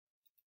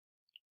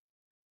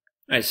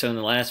All right, so in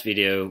the last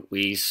video,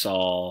 we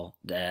saw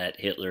that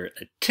Hitler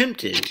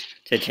attempted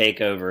to take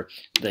over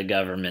the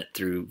government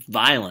through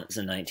violence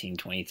in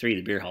 1923.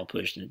 The beer hall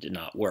push, and it did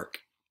not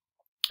work.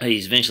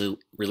 He's eventually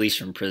released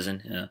from prison.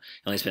 He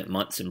only spent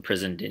months in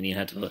prison, didn't even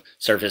have to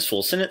serve his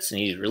full sentence,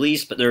 and he's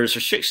released. But there's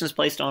restrictions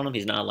placed on him.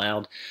 He's not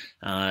allowed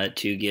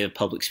to give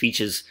public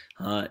speeches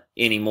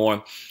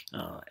anymore.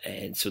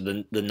 And so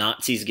the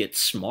Nazis get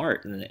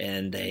smart,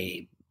 and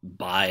they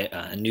buy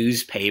a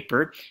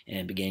newspaper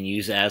and began to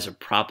use it as a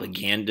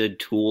propaganda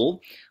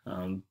tool.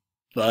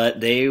 But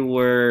they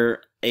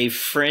were a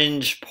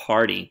fringe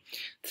party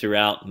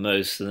throughout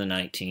most of the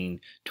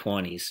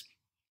 1920s.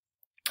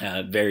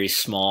 Very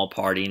small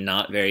party,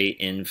 not very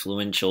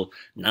influential,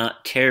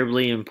 not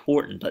terribly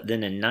important. But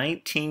then in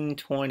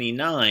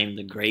 1929,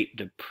 the Great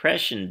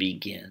Depression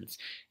begins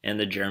and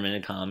the German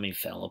economy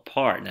fell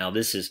apart. Now,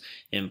 this is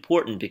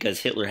important because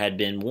Hitler had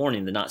been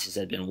warning, the Nazis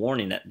had been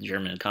warning that the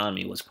German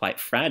economy was quite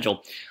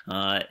fragile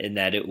and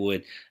that it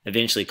would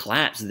eventually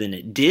collapse. Then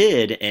it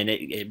did, and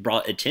it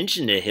brought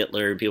attention to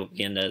Hitler. People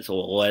began to say,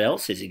 well, what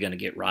else is he going to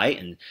get right?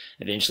 And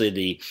eventually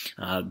the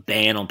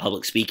ban on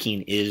public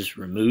speaking is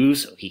removed,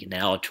 so he can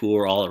now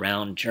tour all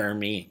around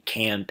Germany and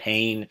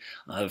campaign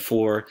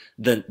for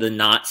the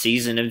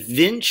Nazis. And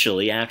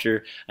eventually,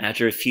 after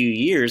a few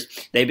years,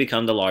 they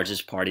become the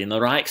largest party in the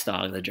Reichstag,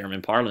 the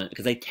German parliament,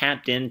 because they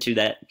tapped into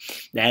that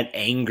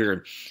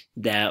anger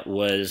that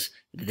was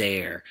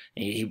there.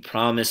 He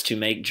promised to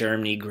make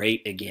Germany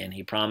great again.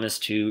 He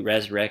promised to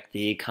resurrect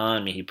the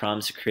economy. He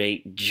promised to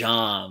create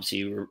jobs.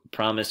 He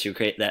promised to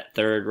create that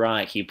Third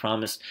Reich. He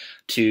promised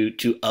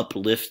to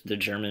uplift the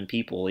German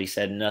people. He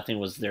said nothing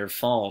was their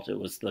fault. It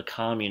was the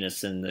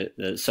communists and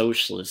the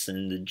socialists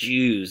and the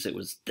Jews. It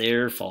was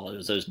their fault. It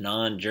was those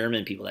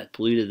non-German people that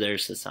polluted their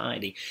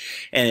society.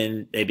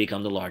 And they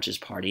become the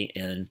largest party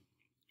in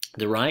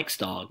the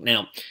Reichstag.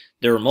 Now,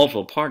 there were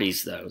multiple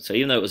parties, though. So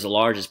even though it was the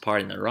largest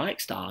party in the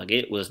Reichstag,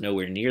 it was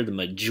nowhere near the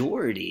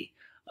majority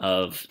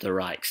of the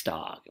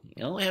Reichstag.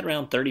 It only had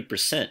around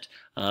 30%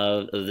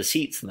 of the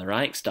seats in the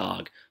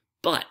Reichstag.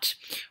 But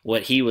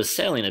what he was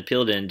selling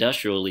appealed to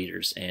industrial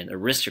leaders and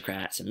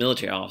aristocrats and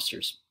military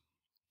officers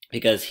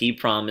because he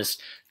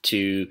promised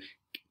to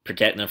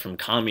protect them from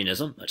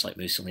communism, much like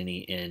Mussolini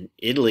in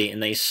Italy.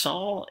 And they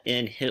saw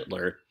in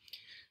Hitler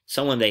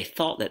someone they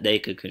thought that they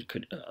could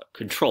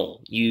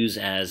control, use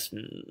as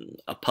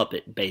a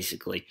puppet,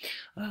 basically,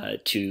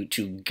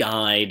 to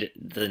guide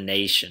the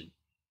nation.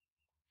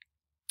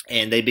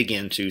 And they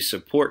begin to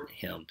support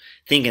him,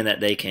 thinking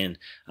that they can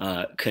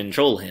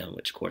control him,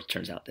 which, of course,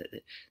 turns out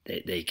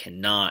that they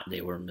cannot.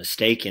 They were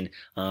mistaken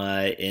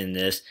in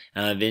this.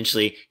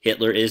 Eventually,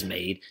 Hitler is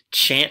made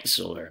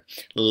chancellor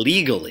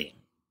legally.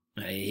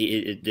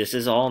 This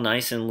is all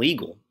nice and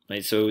legal.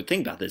 Right, so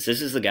think about this.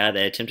 This is the guy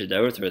that attempted to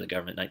overthrow the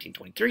government in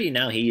 1923.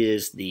 Now he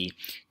is the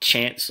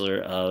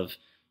chancellor of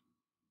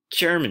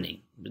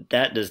Germany. But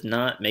that does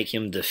not make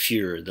him the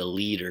Führer, the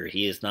leader.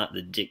 He is not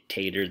the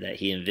dictator that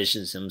he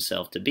envisions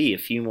himself to be. A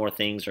few more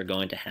things are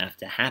going to have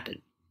to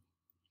happen.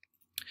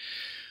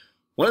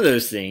 One of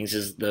those things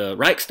is the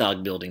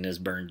Reichstag building is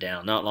burned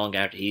down not long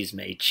after he's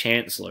made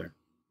chancellor.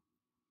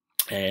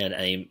 And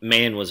a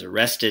man was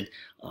arrested,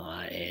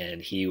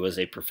 and he was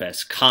a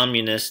professed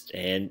communist,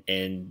 and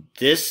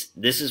this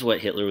is what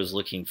Hitler was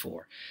looking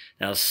for.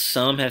 Now,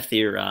 some have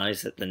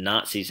theorized that the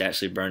Nazis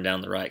actually burned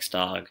down the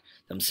Reichstag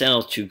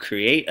themselves to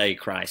create a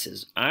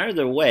crisis.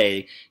 Either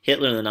way,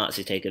 Hitler and the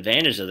Nazis take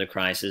advantage of the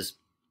crisis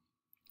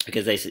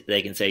because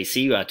they can say,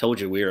 see, I told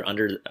you we were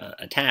under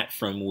attack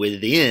from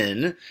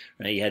within.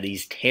 Right? You have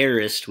these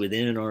terrorists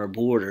within our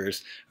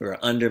borders who are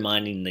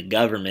undermining the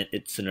government.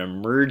 It's an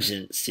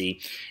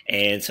emergency.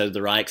 And so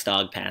the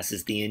Reichstag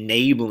passes the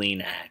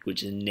Enabling Act,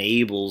 which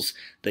enables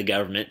the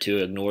government to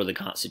ignore the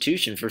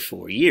Constitution for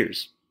 4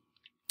 years.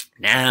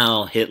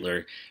 Now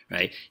Hitler,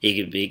 right, he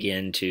could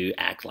begin to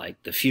act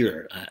like the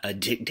Führer, a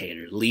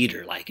dictator,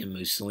 leader, like in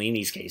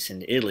Mussolini's case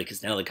in Italy,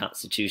 because now the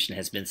Constitution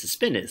has been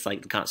suspended. It's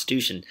like the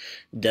Constitution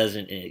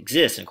doesn't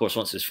exist. And of course,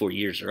 once those 4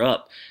 years are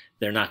up,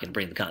 they're not going to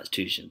bring the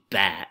Constitution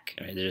back.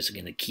 Right? They're just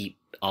going to keep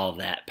all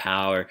that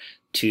power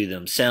to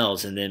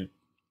themselves. And then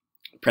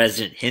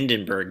President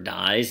Hindenburg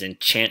dies, and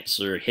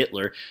Chancellor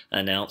Hitler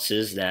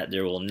announces that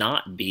there will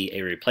not be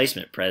a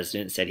replacement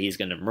president. Said he's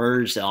going to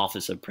merge the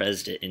office of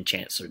president and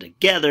chancellor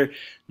together,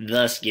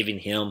 thus giving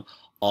him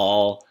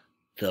all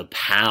the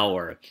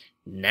power.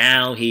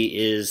 Now he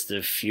is the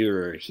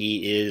Führer.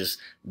 He is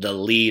the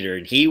leader,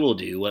 and he will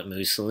do what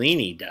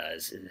Mussolini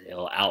does.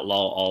 He'll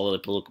outlaw all of the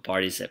political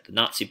parties except the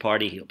Nazi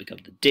Party. He'll become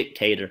the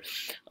dictator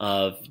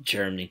of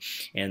Germany,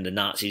 and the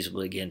Nazis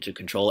will begin to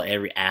control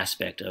every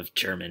aspect of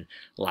German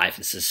life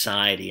and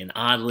society. And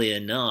oddly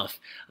enough,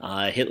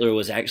 Hitler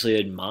was actually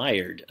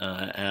admired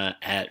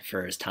at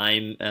first.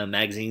 Time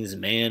magazine's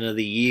Man of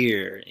the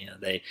Year. You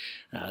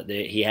know,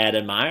 he had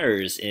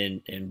admirers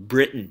in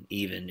Britain,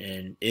 even,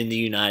 and in the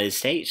United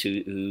States,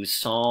 who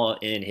saw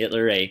in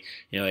Hitler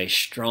a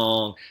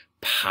strong,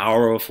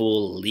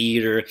 powerful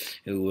leader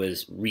who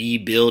was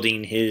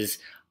rebuilding his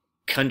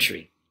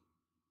country.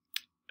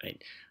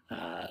 Right?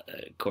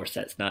 Of course,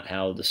 that's not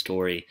how the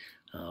story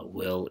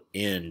will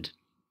end.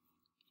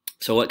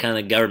 So what kind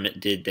of government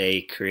did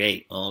they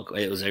create? Well,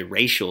 it was a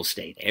racial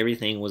state.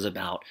 Everything was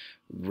about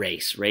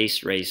race,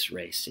 race, race,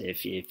 race.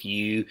 If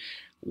you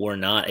were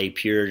not a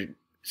pure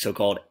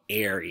so-called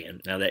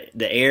Aryan. Now,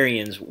 the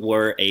Aryans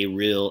were a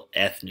real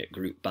ethnic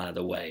group, by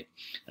the way,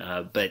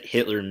 but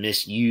Hitler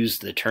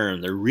misused the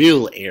term. The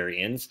real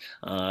Aryans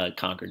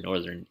conquered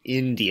northern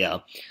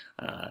India.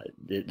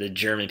 The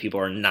German people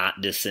are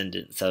not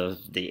descendants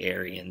of the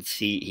Aryans.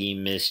 He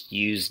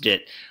misused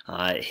it.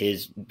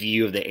 His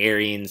view of the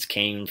Aryans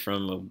came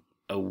from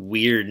a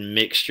weird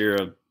mixture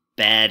of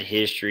bad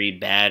history,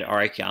 bad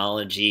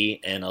archaeology,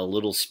 and a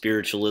little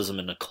spiritualism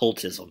and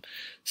occultism.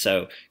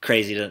 So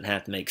crazy doesn't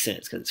have to make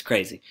sense because it's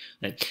crazy.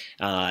 And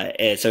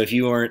so if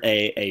you weren't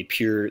a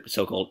pure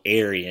so-called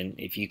Aryan,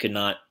 if you could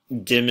not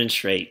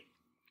demonstrate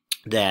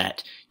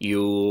that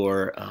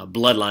your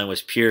bloodline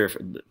was pure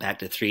for back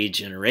to 3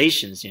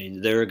 generations,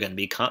 there are going to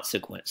be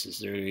consequences.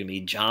 There are going to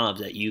be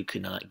jobs that you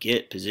could not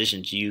get,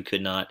 positions you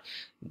could not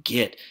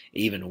get.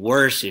 Even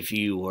worse if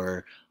you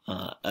were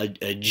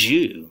a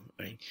Jew,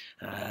 right?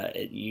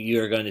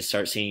 You're going to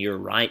start seeing your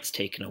rights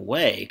taken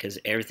away because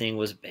everything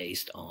was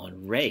based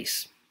on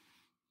race.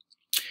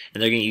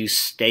 And they're going to use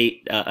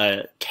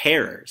state-sponsored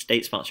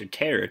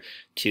terror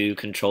to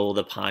control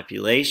the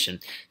population.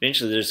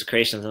 Eventually, there's the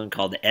creation of something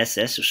called the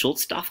SS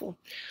Schutzstaffel,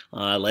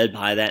 led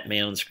by that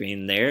man on the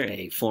screen there,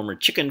 a former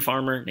chicken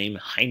farmer named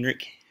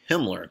Heinrich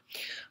Himmler.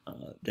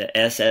 The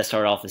SS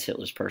started off as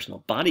Hitler's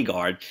personal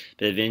bodyguard,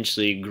 but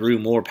eventually grew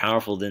more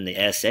powerful than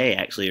the SA,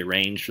 actually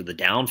arranged for the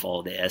downfall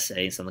of the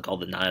SA, something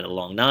called the Night of the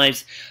Long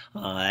Knives,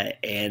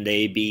 and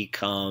they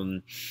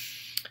become,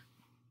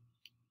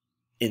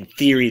 in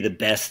theory, the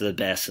best of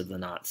the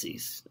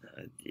Nazis.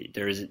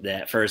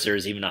 At first there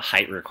was even a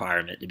height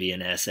requirement to be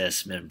an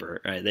SS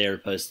member. Right? They were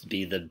supposed to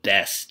be the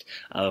best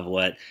of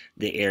what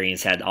the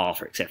Aryans had to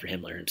offer, except for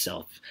Himmler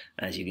himself.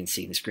 As you can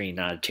see on the screen,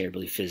 not a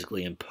terribly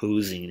physically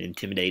imposing and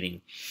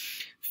intimidating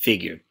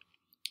figure.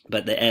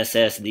 But the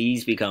SS,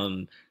 these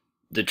become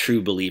the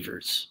true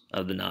believers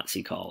of the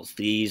Nazi cause.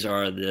 These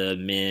are the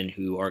men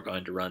who are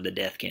going to run the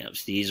death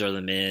camps. These are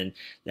the men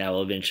that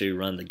will eventually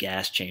run the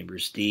gas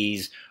chambers.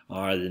 These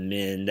are the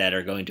men that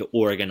are going to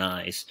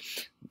organize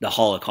the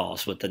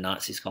Holocaust, what the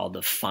Nazis called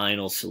the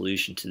final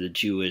solution to the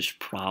Jewish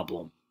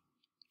problem.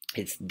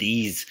 It's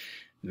these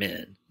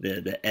men,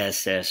 the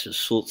SS, the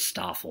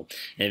Schutzstaffel,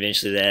 and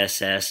eventually the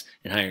SS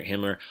and Heinrich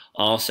Himmler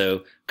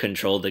also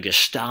controlled the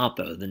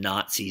Gestapo, the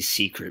Nazi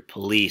secret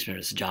police. Remember,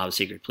 it's the job of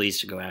secret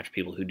police to go after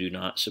people who do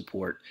not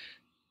support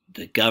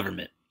the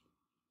government.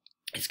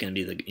 It's going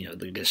to be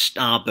the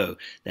Gestapo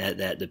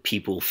that the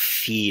people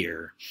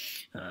fear,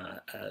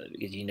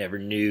 because you never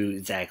knew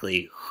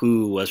exactly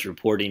who was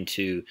reporting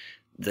to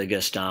the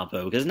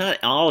Gestapo, because not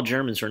all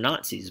Germans were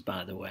Nazis,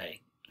 by the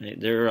way.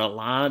 There are a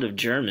lot of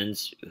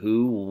Germans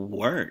who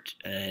weren't,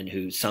 and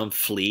who some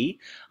flee,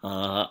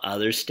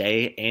 others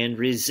stay and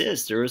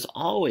resist. There was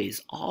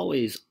always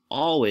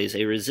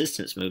a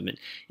resistance movement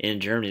in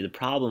Germany. The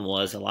problem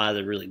was a lot of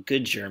the really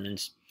good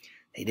Germans,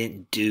 they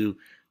didn't do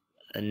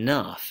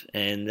enough.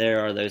 And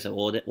there are those that,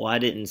 well, why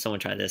didn't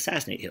someone try to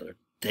assassinate Hitler?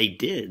 They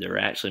did. There were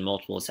actually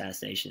multiple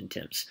assassination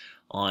attempts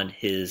on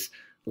his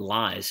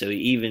life. So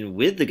even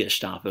with the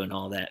Gestapo and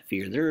all that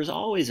fear, there is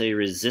always a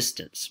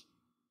resistance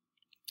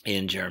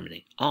in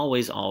Germany.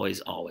 Always, always,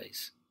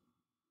 always.